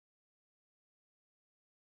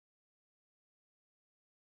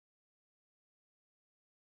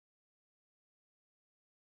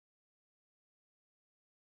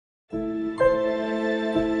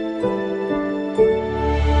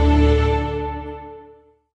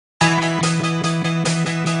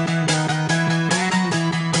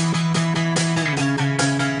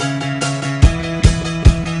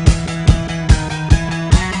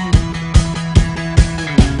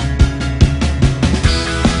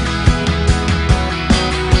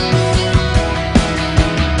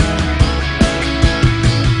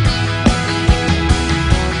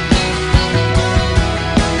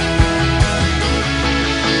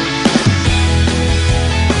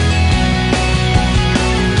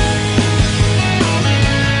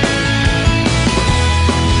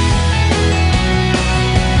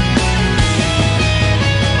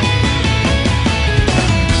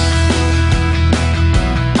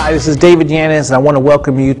Hi, this is David Yanez, and I want to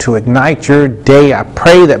welcome you to Ignite Your Day. I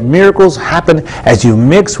pray that miracles happen as you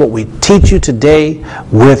mix what we teach you today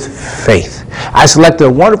with faith. I selected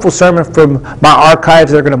a wonderful sermon from my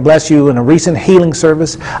archives that are going to bless you in a recent healing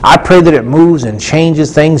service. I pray that it moves and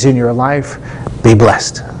changes things in your life. Be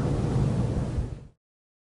blessed.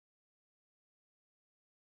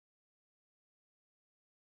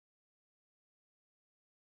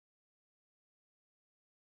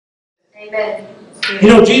 Amen. You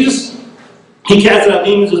know, Jesus, he cast out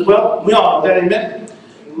demons as well. We all know that, amen?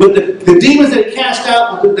 But the demons that he cast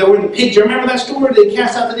out, that were in the pigs, you remember that story? They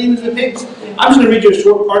cast out the demons in the pigs? I'm just going to read you a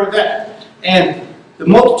short part of that. And the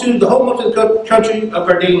whole multitude of the country of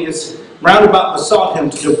Gardenians round about besought him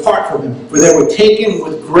to depart from him, for they were taken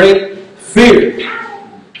with great fear.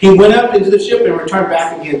 He went up into the ship and returned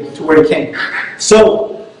back again to where he came.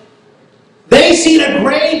 So, they see the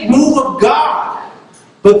great move of God,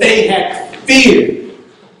 but they had fear.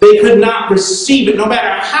 They could not receive it. No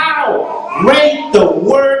matter how great the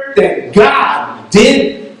work that God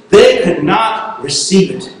did, they could not receive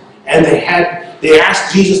it. And they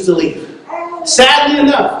asked Jesus to leave. Sadly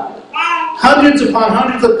enough, hundreds upon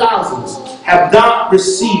hundreds of thousands have not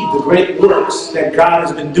received the great works that God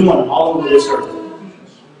has been doing all over this earth.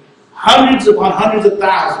 Hundreds upon hundreds of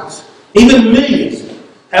thousands, even millions,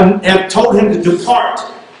 have told him to depart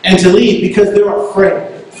and to leave because they're afraid.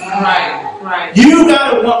 Right. You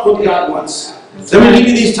got to want what God wants. Let me give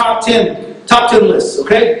you these top 10 lists,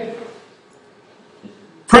 okay?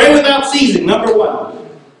 Pray without ceasing, number 1.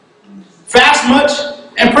 Fast much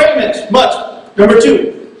and pray much, number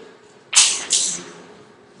 2.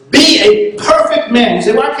 Be a perfect man. You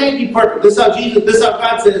say, well, I can't be perfect. This is how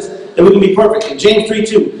God says that we can be perfect. In James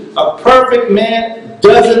 3:2, a perfect man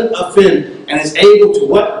doesn't offend and is able to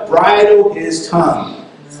what? Bridle his tongue.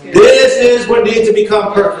 This is what needs to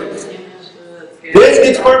become perfect. This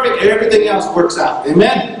gets perfect, everything else works out.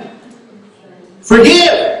 Amen?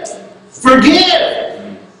 Forgive.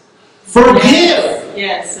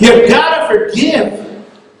 Yes. You've got to forgive.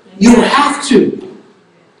 You have to.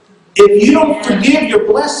 If you don't forgive, your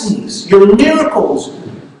blessings, your miracles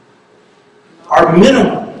are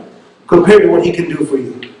minimal compared to what he can do for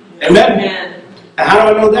you. Amen? And how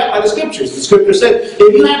do I know that? By the scriptures. The scripture said,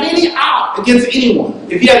 if you have any out against anyone,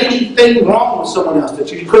 if you had anything wrong with someone else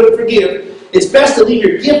that you couldn't forgive, it's best to leave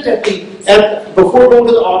your gift before going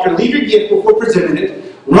to the altar. Leave your gift before presenting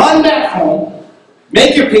it. Run back home,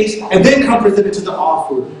 make your peace, and then come present it to the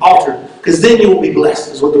altar. Because then you will be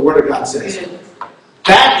blessed, is what the Word of God says. Good.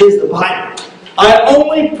 That is the Bible. I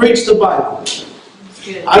only preach the Bible.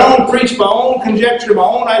 Good. I don't preach my own conjecture, my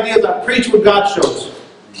own ideas. I preach what God shows.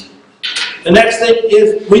 The next thing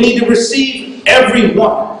is we need to receive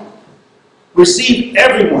everyone. Receive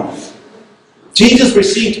everyone. Jesus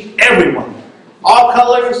received everyone. All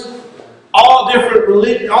colors, all different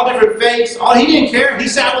religions, all different faiths. He didn't care. He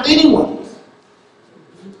sat with anyone.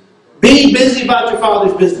 Be busy about your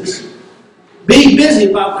Father's business. Be busy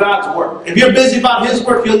about God's work. If you're busy about His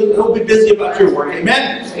work, He'll be busy about your work.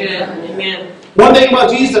 Amen? Amen. One thing about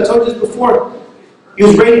Jesus, I told you this before. He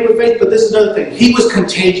was radiant with faith, but this is another thing. He was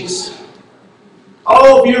contagious.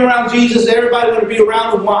 Oh, if you're around Jesus, everybody would be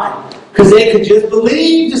around him. Why? Because they could just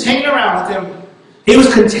believe, just hanging around with him. He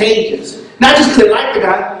was contagious. Not just because they liked the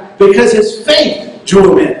guy, because his faith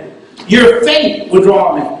drew him in. Your faith would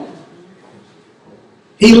draw him in.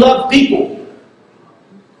 He loved people.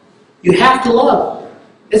 You have to love.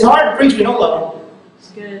 It's hard to preach when you don't love them. It's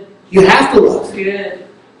good. You have to love. It's good.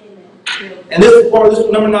 Amen. And this is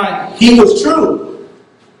number 9. He was true.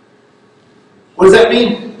 What does that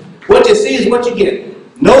mean? What you see is what you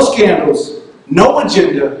get. No scandals, no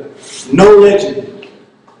agenda, no legend.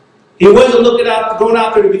 He wasn't going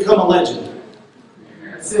out there to become a legend.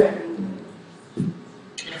 That's it.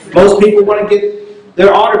 Most people want to get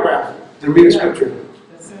their autograph and read a scripture.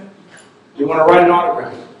 That's it. You want to write an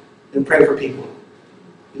autograph and pray for people.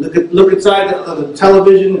 You look inside the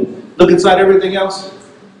television and look inside everything else.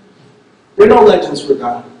 There are no legends for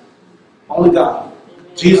God. Only God.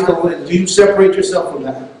 Jesus, do you separate yourself from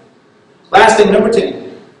that? Last thing, number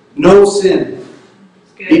 10. No sin.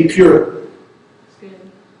 Be pure.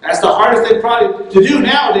 That's the hardest thing probably to do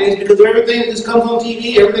nowadays because of everything that just comes on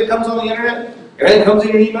TV, everything comes on the internet, everything comes in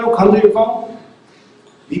your email, comes in your phone.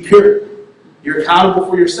 Be pure. You're accountable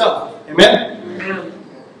for yourself. Amen? Amen.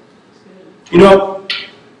 You know,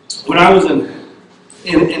 when I was in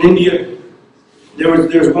India,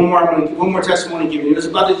 there's one more testimony given. It was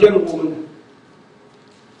about this young woman.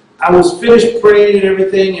 I was finished praying and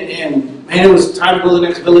everything, and man, it was time to go to the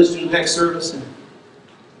next village to the next service. And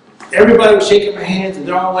everybody was shaking my hands, and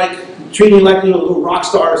they're all like treating me like a little rock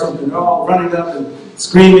star or something. They're all running up and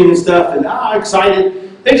screaming and stuff, and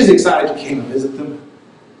excited. They're just excited you came to visit them.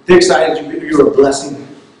 They're excited you're a blessing.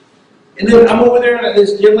 And then I'm over there, and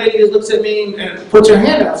this young lady just looks at me and puts her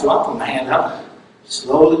hand out. So I put my hand out.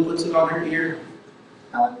 Slowly puts it on her ear.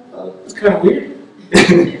 It's kind of weird.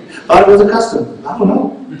 Thought it was a custom. I don't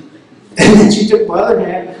know. And then she took my other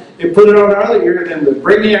hand and put it on her other ear, and then the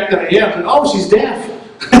brainiac that I am said, "Oh, she's deaf."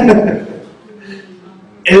 And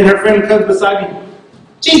then her friend comes beside me.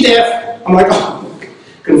 "She's deaf." I'm like, "Oh,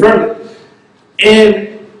 confirmed it."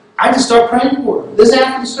 And I just start praying for her. This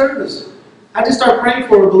after the service, I just start praying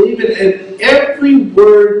for her, believing, and every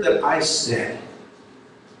word that I said,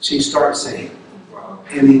 she starts saying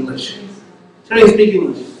in English. She doesn't speak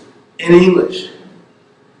English. In English.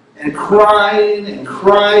 And crying and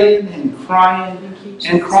crying and crying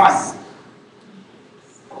and crying.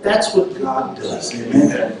 That's what God does.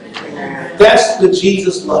 Amen. That's the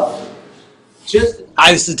Jesus love.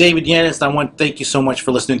 Hi, this is David Yanis, and I want to thank you so much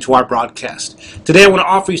for listening to our broadcast. Today I want to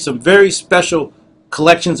offer you some very special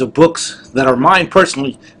collections of books that are mine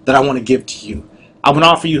personally that I want to give to you. I want to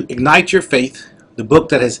offer you Ignite Your Faith, the book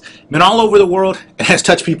that has been all over the world and has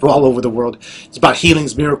touched people all over the world. It's about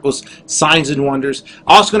healings, miracles, signs, and wonders.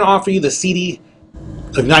 I'm also going to offer you the CD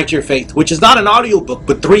Ignite Your Faith, which is not an audio book,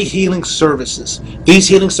 but 3 healing services. These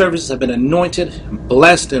healing services have been anointed,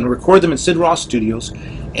 blessed, and record them in Sid Ross Studios,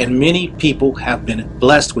 and many people have been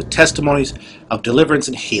blessed with testimonies of deliverance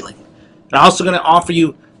and healing. And I'm also going to offer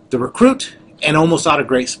you The Recruit and Almost Out of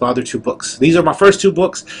Grace, my other 2 books. These are my first 2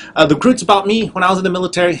 books. The Recruit's about me when I was in the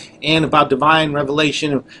military and about divine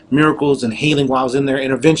revelation, miracles, and healing while I was in there,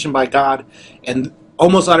 intervention by God. And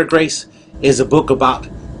Almost Out of Grace is a book about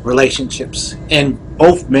relationships. And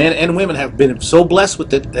both men and women have been so blessed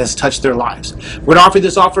with it that has touched their lives. We're going to offer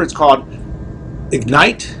this offer. It's called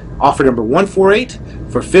Ignite, offer number 148.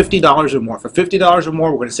 For $50 or more. For $50 or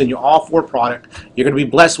more, we're going to send you all 4 products. You're going to be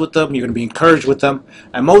blessed with them. You're going to be encouraged with them.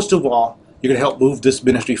 And most of all, you're going to help move this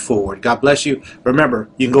ministry forward. God bless you. Remember,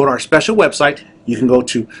 you can go to our special website. You can go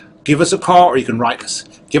to give us a call, or you can write us.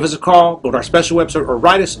 Give us a call, go to our special website, or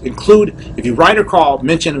write us. Include, if you write or call,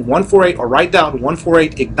 mention 148 or write down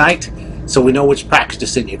 148 Ignite so we know which package to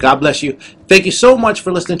send you. God bless you. Thank you so much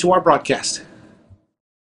for listening to our broadcast.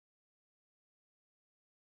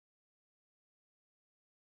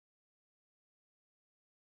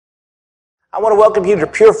 I want to welcome you to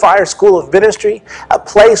Pure Fire School of Ministry, a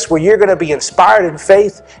place where you're going to be inspired in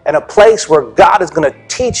faith, and a place where God is going to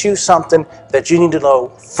teach you something that you need to know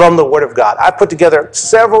from the Word of God. I put together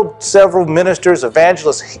several ministers,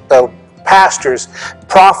 evangelists, pastors,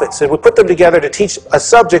 prophets, and we put them together to teach a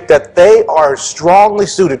subject that they are strongly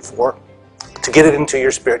suited for, to get it into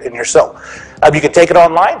your spirit and your soul. You can take it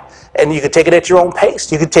online, and you can take it at your own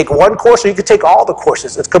pace. You can take one course, or you can take all the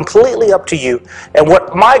courses. It's completely up to you. And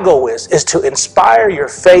what my goal is to inspire your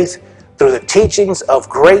faith through the teachings of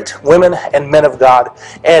great women and men of God,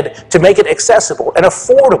 and to make it accessible and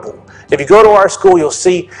affordable. If you go to our school, you'll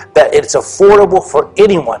see that it's affordable for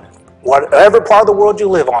anyone, whatever part of the world you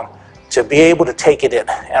live on, to be able to take it in.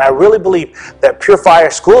 And I really believe that Pure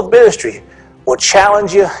Fire School of Ministry will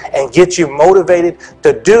challenge you and get you motivated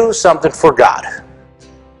to do something for God.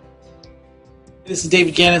 This is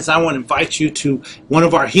David Gaddis. I want to invite you to one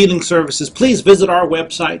of our healing services. Please visit our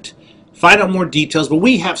website, find out more details. But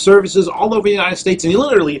we have services all over the United States and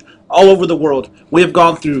literally all over the world. We have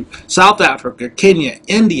gone through South Africa, Kenya,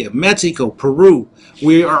 India, Mexico, Peru.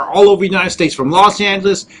 We are all over the United States, from Los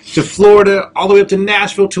Angeles to Florida, all the way up to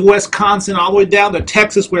Nashville, to Wisconsin, all the way down to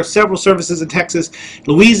Texas. We have several services in Texas.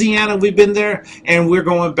 Louisiana, we've been there, and we're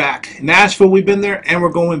going back. Nashville, we've been there, and we're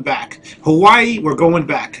going back. Hawaii, we're going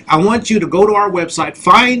back. I want you to go to our website,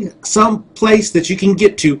 find some place that you can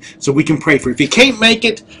get to so we can pray for you. If you can't make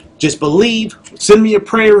it, just believe. Send me a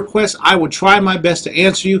prayer request. I will try my best to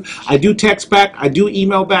answer you. I do text back. I do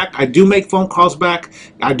email back. I do make phone calls back.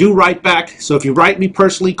 I do write back. So if you write me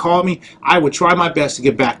personally, call me. I will try my best to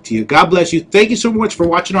get back to you. God bless you. Thank you so much for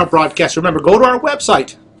watching our broadcast. Remember, go to our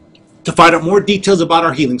website to find out more details about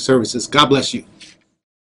our healing services. God bless you.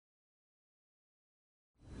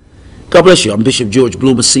 God bless you. I'm Bishop George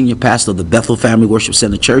Bloomer, Senior Pastor of the Bethel Family Worship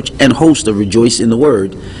Center Church and host of Rejoice in the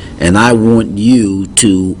Word. And I want you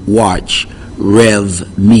to watch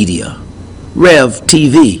Rev Media. Rev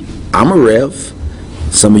TV. I'm a Rev.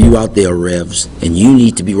 Some of you out there are Revs. And you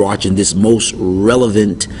need to be watching this most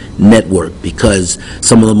relevant network, because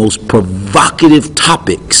some of the most provocative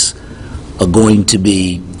topics are going to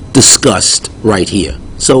be discussed right here.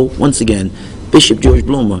 So, once again, Bishop George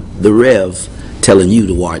Bloomer, the Rev, telling you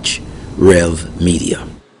to watch Rev Media.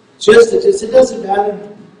 It doesn't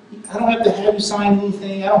matter. I don't have to have you sign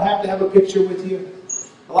anything. I don't have to have a picture with you.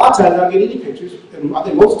 A lot of times I don't get any pictures, and I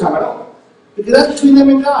think most of the time I don't. Because that's between them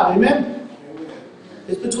and God, amen?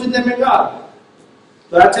 It's between them and God.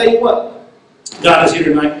 But I tell you what, God is here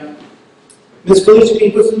tonight. Miss Felicia, can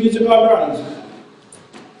you put some music on our audience?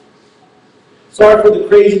 Sorry for the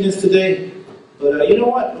craziness today, but you know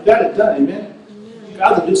what? We got it done, amen?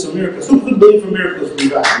 God will do some miracles. Who could believe for miracles from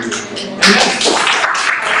God? Amen?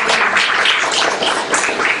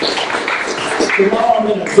 Tomorrow I'm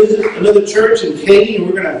going to visit another church in Katy, and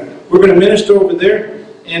we're going to minister over there.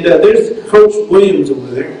 And there's Coach Williams over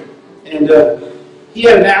there, and he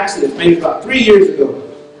had an accident maybe about 3 years ago.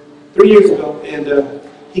 3 years ago, and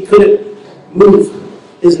he couldn't move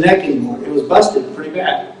his neck anymore. It was busted pretty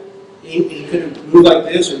bad. He couldn't move like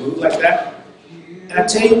this or move like that. And I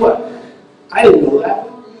tell you what, I didn't know that.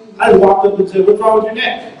 I walked up and said, "What's wrong with your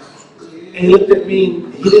neck?" And he looked at me,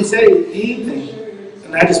 and he didn't say anything.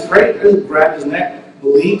 And I just prayed. I just grabbed his neck,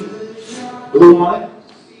 believed, blew on it,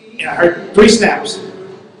 and I heard 3 snaps.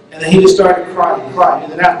 And then he just started crying.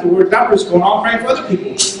 And then afterwards, I was going on praying for other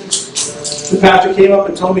people. The pastor came up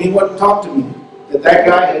and told me he wanted to talk to me, that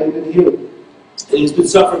guy hadn't been healed. And he's been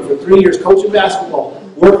suffering for 3 years, coaching basketball,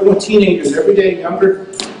 working with teenagers every day, younger,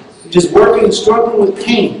 just working and struggling with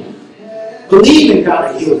pain. Believing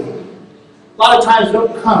God to heal him. A lot of times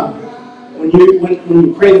don't come when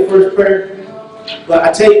you pray the first prayer. But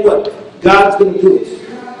I tell you what, God's going to do it.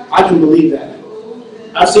 I can believe that.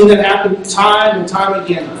 I've seen that happen time and time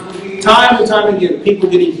again. Time and time again, people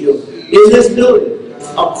getting healed. In this building,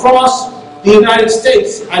 across the United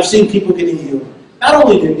States, I've seen people getting healed. Not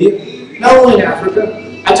only in India, not only in Africa.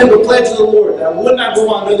 I took a pledge to the Lord that I would not go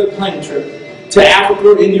on another plane trip to Africa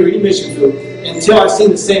or India or any mission field until I've seen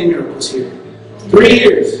the same miracles here. 3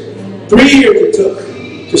 years. 3 years it took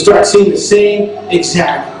to start seeing the same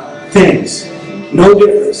exact things. No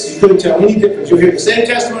difference. You couldn't tell any difference. You'll hear the same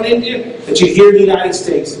testimony in India that you hear in the United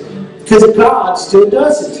States. Because God still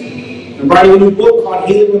does it. I'm writing a new book called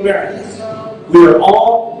Healing America. We are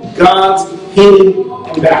all God's healing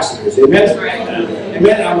ambassadors. Amen?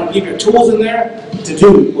 Amen. I'm going to give you tools in there to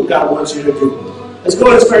do what God wants you to do. Let's go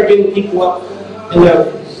ahead and start getting people up. And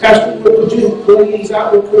Pastor, could you lay these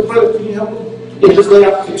out real quick? Brother, can you help me? Yeah, just lay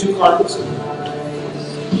out the 2 carpets.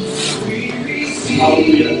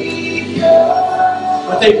 Hallelujah.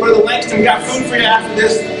 I think Brother Langston, we got food for you after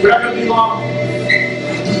this. We're not going to be long.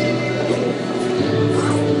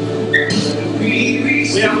 We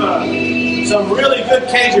have some really good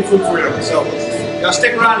Cajun food for you. So y'all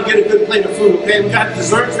stick around and get a good plate of food, okay? We got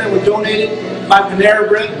desserts that were donated by Panera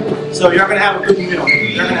Bread. So you're going to have a good meal.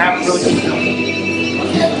 You're going to have a really good meal.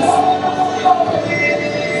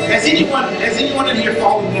 Has anyone in here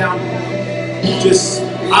fallen down just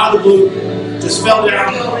out of the blue? Just fell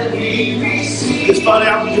down. Just fell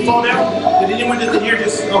down. Did you fall down? Did anyone in here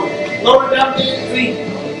just lower it down? Please.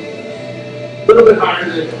 A little bit higher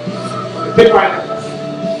than a bit higher.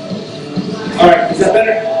 Alright, is that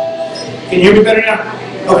better? Can you hear me better now?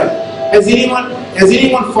 Okay. Has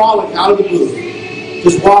anyone fallen out of the blue?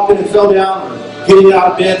 Just walking and fell down, or getting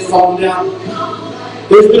out of bed, falling down?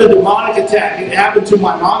 There's been a demonic attack. It happened to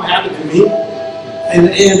my mom, it happened to me. And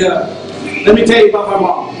let me tell you about my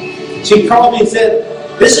mom. She called me and said,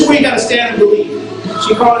 "This is where you got to stand and believe."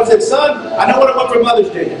 She called and said, "Son, I know what I want for Mother's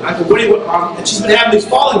Day." I said, "What do you want, Mom?" And she's been having these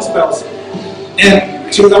falling spells.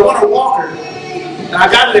 And she goes, "I want a walker." And I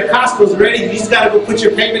got it at Costco's already. You just got to go put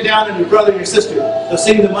your payment down and your brother and your sister. They'll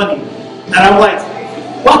send you the money. And I'm like,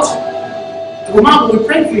 "What?" "Well, Mom, when we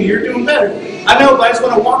pray for you, you're doing better." "I know, but I just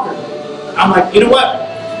want a walker." I'm like, "You know what?"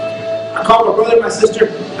 I called my brother and my sister.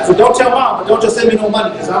 I said, "Don't tell Mom, but don't just send me no money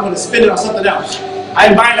because I'm going to spend it on something else." I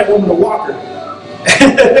ain't buying that woman a walker.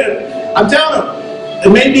 I'm telling her. It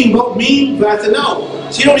may be mean, but I said, no.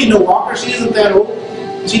 She don't need no walker. She isn't that old.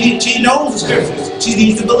 She knows the scriptures. She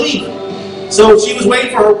needs to believe. So she was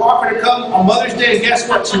waiting for her walker to come on Mother's Day, and guess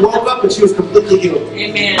what? She woke up and she was completely healed.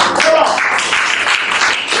 Amen. Come on.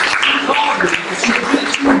 She called me.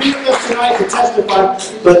 She would be with us tonight to testify,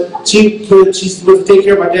 but she's supposed to take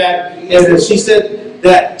care of my dad. And she said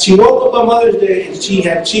that she woke up on Mother's Day and she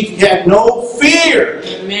had no fear.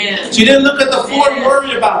 Amen. She didn't look at the floor and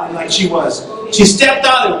worry about it like she was. She stepped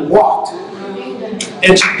out and walked.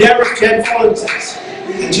 And she hadn't fallen since.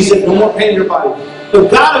 And she said, no more pain in her body. But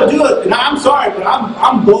God will do it. And I'm sorry, but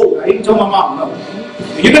I'm bold. I even told my mom, no.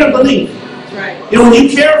 You're going to believe. Right. You know, when you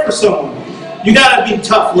care for someone, you got to be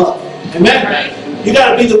tough love. Amen? Right. You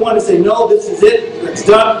got to be the one to say, no, this is it. It's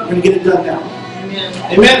done. We're going to get it done now. Amen.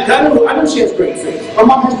 Amen? I know she has great faith. My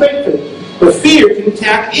mom has great faith. But fear can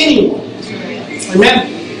attack anyone. Amen?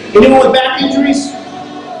 Anyone with back injuries?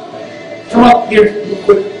 Come up here real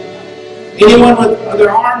quick. Anyone with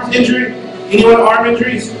their arms injured? Anyone arm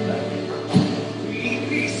injuries?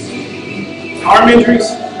 Arm injuries?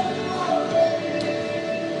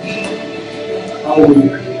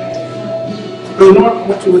 Hallelujah. Brother Norm, I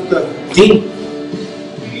want you with the Dean.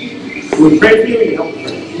 We'll pray for you. You know.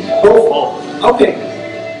 Oh,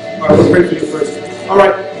 okay. All right, we'll pray for you first. All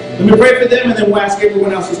right. Let me pray for them, and then we'll ask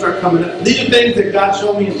everyone else to start coming up. These are things that God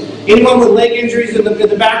showed me. Anyone with leg injuries in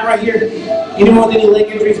the back right here? Anyone with any leg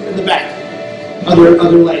injuries in the back? Other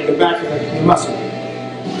leg, the back of the muscle.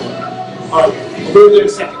 All right. We'll be there in a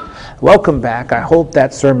second. Welcome back. I hope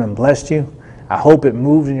that sermon blessed you. I hope it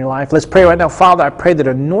moved in your life. Let's pray right now. Father, I pray that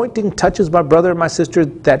anointing touches my brother and my sister,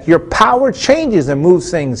 that your power changes and moves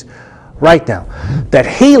things right now. That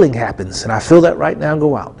healing happens, and I feel that right now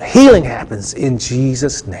go out. Healing happens in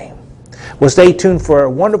Jesus' name. Well, stay tuned for a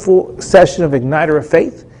wonderful session of Igniter of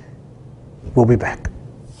Faith. We'll be back.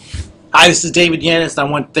 Hi, this is David Yanis, and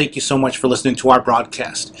I want to thank you so much for listening to our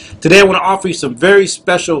broadcast. Today I want to offer you some very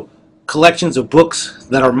special collections of books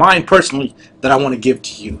that are mine personally that I want to give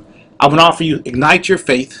to you. I want to offer you Ignite Your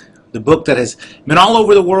Faith, the book that has been all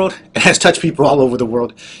over the world and has touched people all over the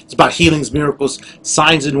world. It's about healings, miracles,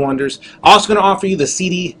 signs, and wonders. I'm also going to offer you the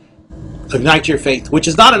CD, Ignite Your Faith, which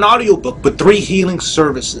is not an audio book, but 3 healing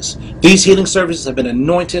services. These healing services have been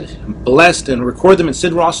anointed, blessed, and record them in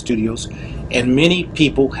Sid Ross Studios, and many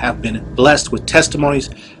people have been blessed with testimonies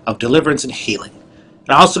of deliverance and healing. And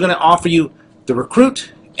I'm also going to offer you The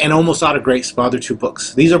Recruit and Almost Out of Grace, my other 2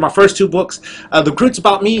 books. These are my first 2 books. The Recruit's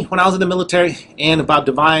about me when I was in the military, and about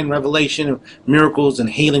divine revelation, miracles, and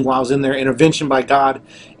healing while I was in there, intervention by God.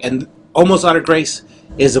 And Almost Out of Grace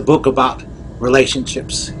is a book about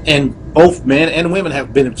relationships. And both men and women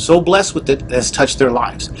have been so blessed with it, that's touched their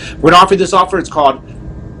lives. We're going to offer this offer. It's called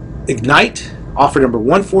Ignite, offer number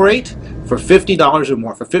 148. For $50 or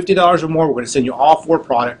more. For $50 or more, we're going to send you all 4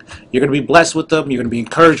 products. You're going to be blessed with them. You're going to be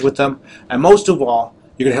encouraged with them. And most of all,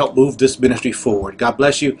 you're going to help move this ministry forward. God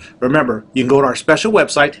bless you. Remember, you can go to our special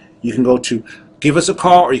website. You can go to give us a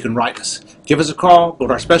call, or you can write us. Give us a call, go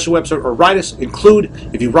to our special website, or write us. Include,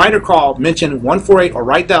 if you write or call, mention 148 or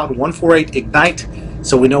write down 148 Ignite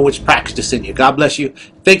so we know which package to send you. God bless you.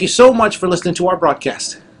 Thank you so much for listening to our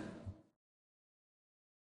broadcast.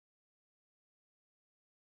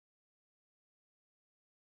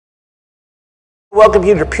 Welcome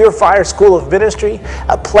you to Pure Fire School of Ministry,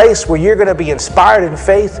 a place where you're going to be inspired in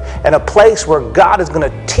faith, and a place where God is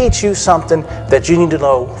going to teach you something that you need to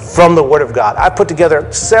know from the Word of God. I put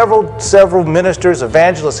together several ministers,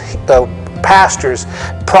 evangelists, pastors,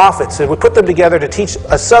 prophets, and we put them together to teach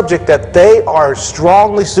a subject that they are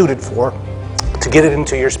strongly suited for, to get it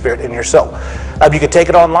into your spirit and your soul. You could take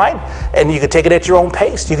it online, and you could take it at your own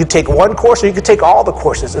pace. You could take one course, or you could take all the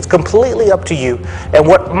courses. It's completely up to you. And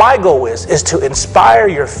what my goal is to inspire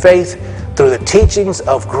your faith through the teachings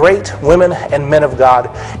of great women and men of God,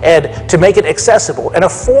 and to make it accessible and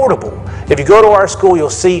affordable. If you go to our school, you'll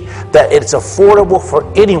see that it's affordable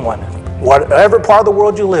for anyone, whatever part of the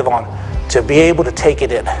world you live on, to be able to take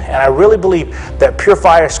it in. And I really believe that Pure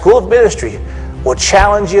Fire School of Ministry will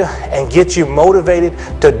challenge you and get you motivated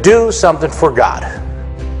to do something for God.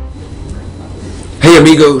 Hey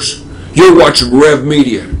amigos, you're watching Rev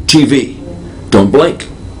Media TV. Don't blink.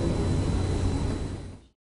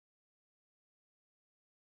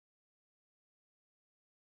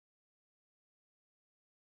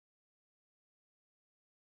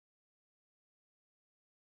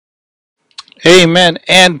 Amen.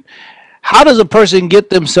 And how does a person get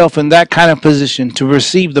themselves in that kind of position to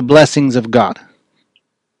receive the blessings of God?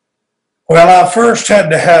 Well, I first had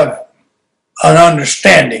to have an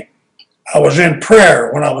understanding. I was in prayer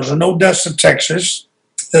when I was in Odessa, Texas.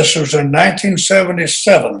 This was in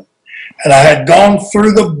 1977, and I had gone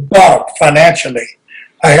through the bottom financially.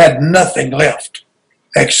 I had nothing left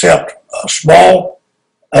except a small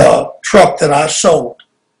truck that I sold,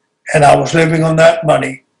 and I was living on that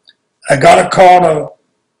money. I got a call to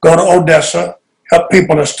go to Odessa, help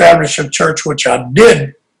people establish a church, which I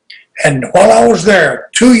did. And while I was there,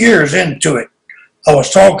 2 years into it, I was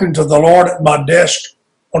talking to the Lord at my desk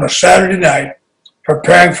on a Saturday night,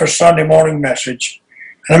 preparing for Sunday morning message.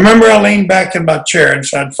 And I remember I leaned back in my chair and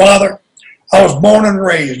said, Father, I was born and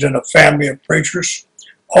raised in a family of preachers.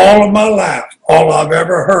 All of my life, all I've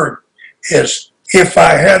ever heard is, if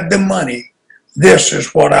I had the money, this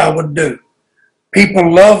is what I would do.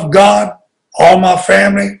 People love God, all my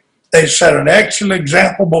family. They set an excellent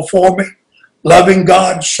example before me, loving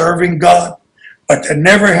God, serving God, but they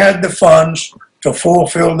never had the funds to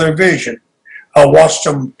fulfill their vision. I watched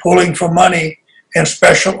them pulling for money in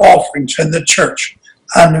special offerings in the church.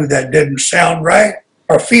 I knew that didn't sound right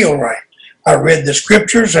or feel right. I read the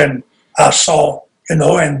scriptures and I saw,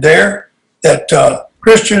 and there that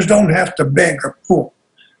Christians don't have to beg or poor.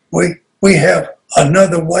 We have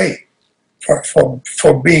another way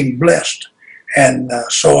for being blessed. And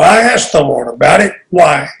so I asked the Lord about it,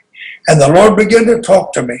 why? And the Lord began to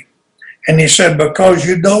talk to me. And he said, because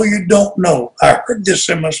you know you don't know. I heard this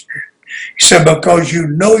in my spirit. He said, because you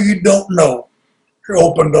know you don't know, you're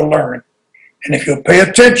open to learn. And if you'll pay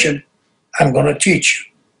attention, I'm going to teach you.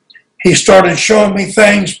 He started showing me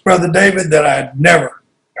things, Brother David, that I had never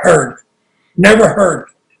heard.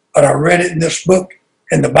 But I read it in this book,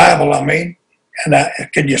 in the Bible, I mean. And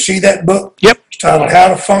can you see that book? Yep. It's titled How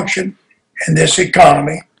to Function in This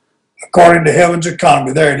Economy, According to Heaven's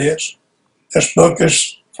Economy. There it is. This book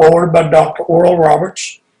is forwarded by Dr. Oral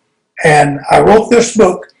Roberts. And I wrote this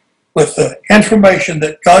book with the information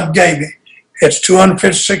that God gave me. It's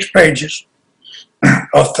 256 pages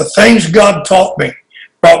of the things God taught me,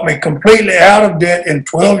 brought me completely out of debt in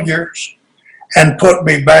 12 years and put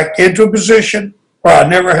me back into a position where I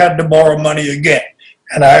never had to borrow money again.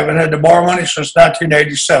 And I haven't had to borrow money since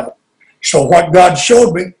 1987. So what God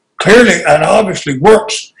showed me clearly and obviously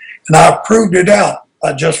works, and I proved it out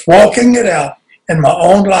by just walking it out in my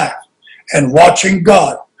own life and watching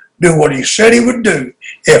God do what he said he would do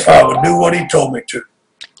if I would do what he told me to.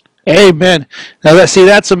 Amen. Now,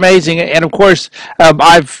 that's amazing. And of course,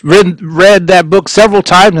 I've read that book several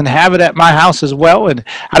times and have it at my house as well. And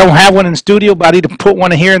I don't have one in the studio, but I need to put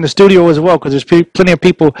one here in the studio as well, because there's plenty of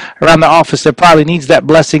people around the office that probably needs that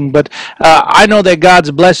blessing. But I know that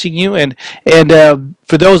God's blessing you. And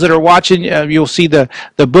for those that are watching, you'll see the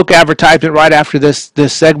book advertisement right after this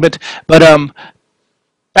segment. But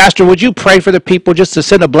Pastor, would you pray for the people just to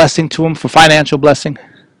send a blessing to them for financial blessing?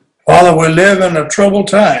 Father, we live in a troubled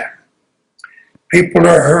time. People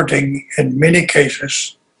are hurting in many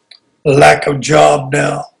cases. Lack of job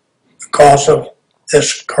now because of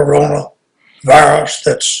this coronavirus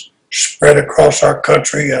that's spread across our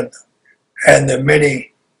country, and the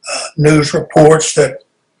many news reports that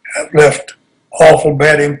have left awful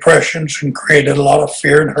bad impressions and created a lot of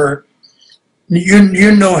fear and hurt.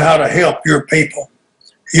 You know how to help your people.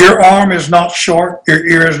 Your arm is not short, your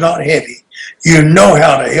ear is not heavy. You know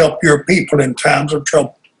how to help your people in times of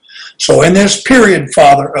trouble. So in this period,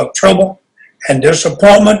 Father, of trouble and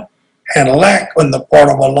disappointment and lack on the part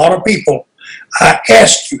of a lot of people, I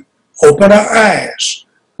ask you, open our eyes.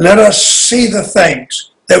 Let us see the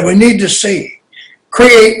things that we need to see.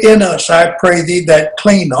 Create in us, I pray thee, that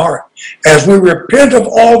clean heart as we repent of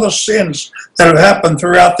all the sins that have happened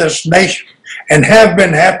throughout this nation and have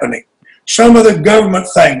been happening. Some of the government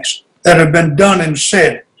things that have been done and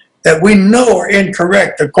said that we know are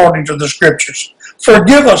incorrect according to the scriptures.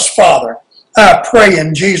 Forgive us, Father, I pray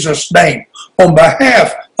in Jesus' name, on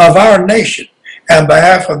behalf of our nation and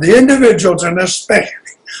behalf of the individuals, and especially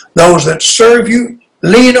those that serve you,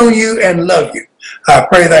 lean on you, and love you. I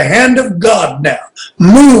pray the hand of God now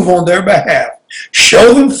move on their behalf.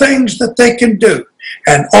 Show them things that they can do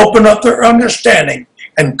and open up their understanding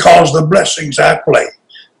and cause the blessings I pray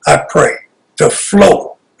to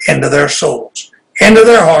flow into their souls, into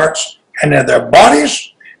their hearts, and in their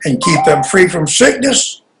bodies, and keep them free from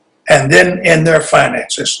sickness, and then in their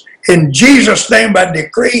finances. In Jesus' name, I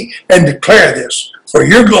decree and declare this for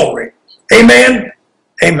your glory. Amen.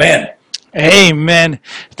 Amen. Amen.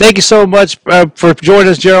 Thank you so much for joining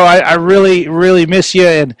us, Gerald. I really, really miss you.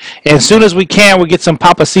 And as soon as we can, we'll get some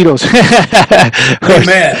Papacitos.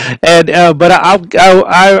 Amen. And but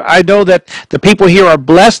I know that the people here are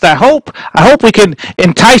blessed. I hope we can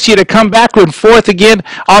entice you to come back and forth again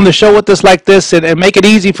on the show with us like this, and make it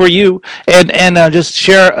easy for you, and just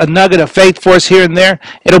share a nugget of faith for us here and there.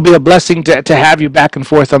 It'll be a blessing to have you back and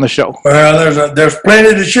forth on the show. Well, there's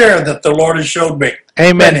plenty to share that the Lord has showed me.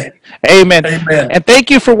 Amen. Amen. Amen. And thank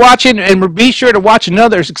you for watching, and be sure to watch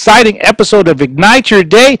another exciting episode of Ignite Your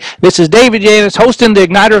Day. This is David Yanis hosting the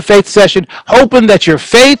Igniter of Faith session, hoping that your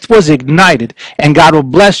faith was ignited, and God will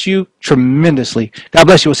bless you tremendously. God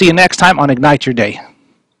bless you. We'll see you next time on Ignite Your Day.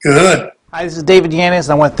 Good. Hi, this is David Yanis,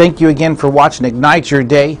 and I want to thank you again for watching Ignite Your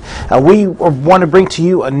Day. We want to bring to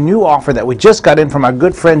you a new offer that we just got in from our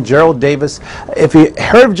good friend Gerald Davis. If you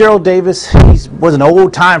heard of Gerald Davis, he was an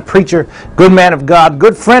old-time preacher, good man of God,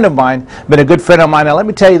 good friend of mine, been a good friend of mine. Now, let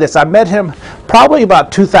me tell you this. I met him probably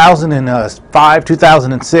about 2005,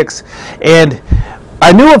 2006, and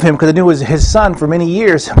I knew of him because I knew his son for many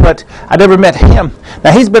years, but I never met him.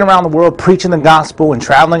 Now, he's been around the world preaching the gospel and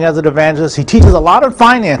traveling as an evangelist. He teaches a lot of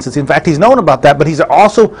finances. In fact, he's known about that, but he's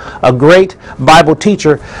also a great Bible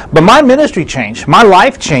teacher. But my ministry changed. My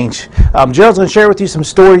life changed. Gerald's going to share with you some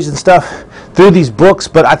stories and stuff through these books,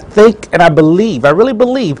 but I think and I really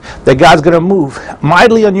believe that God's going to move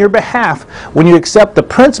mightily on your behalf when you accept the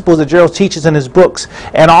principles that Gerald teaches in his books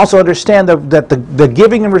and also understand that the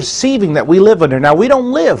giving and receiving that we live under. Now, we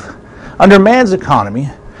don't live under man's economy,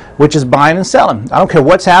 which is buying and selling. I don't care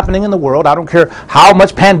what's happening in the world. I don't care how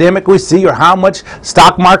much pandemic we see or how much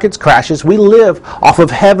stock markets crashes. We live off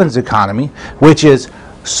of heaven's economy, which is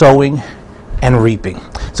sowing and reaping.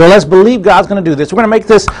 So let's believe God's going to do this. We're going to make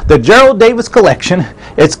this the Gerald Davis collection.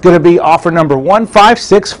 It's going to be offer number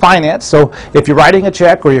 156, finance. So if you're writing a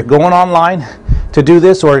check or you're going online to do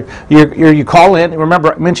this, or you call in,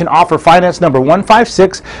 remember, mention offer finance number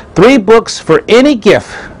 156, 3 books for any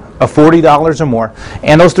gift of $40 or more.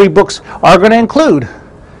 And those 3 books are going to include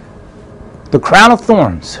The Crown of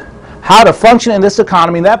Thorns, How to Function in This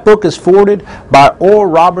Economy. And that book is forwarded by Oral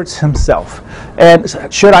Roberts himself. And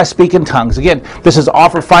Should I Speak in Tongues? Again, this is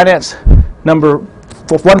offer finance number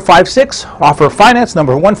 156, offer finance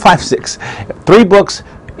number 156. 3 books,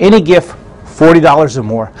 any gift, $40 or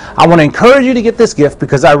more. I want to encourage you to get this gift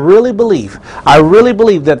because I really believe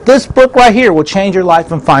that this book right here will change your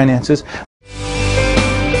life and finances.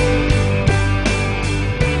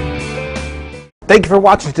 Thank you for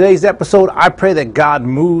watching today's episode. I pray that God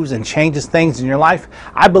moves and changes things in your life.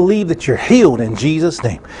 I believe that you're healed in Jesus'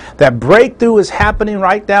 name. That breakthrough is happening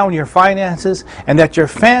right now in your finances and that your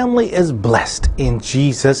family is blessed in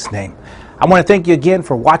Jesus' name. I want to thank you again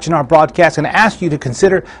for watching our broadcast and ask you to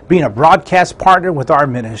consider being a broadcast partner with our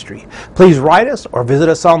ministry. Please write us or visit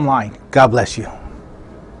us online. God bless you.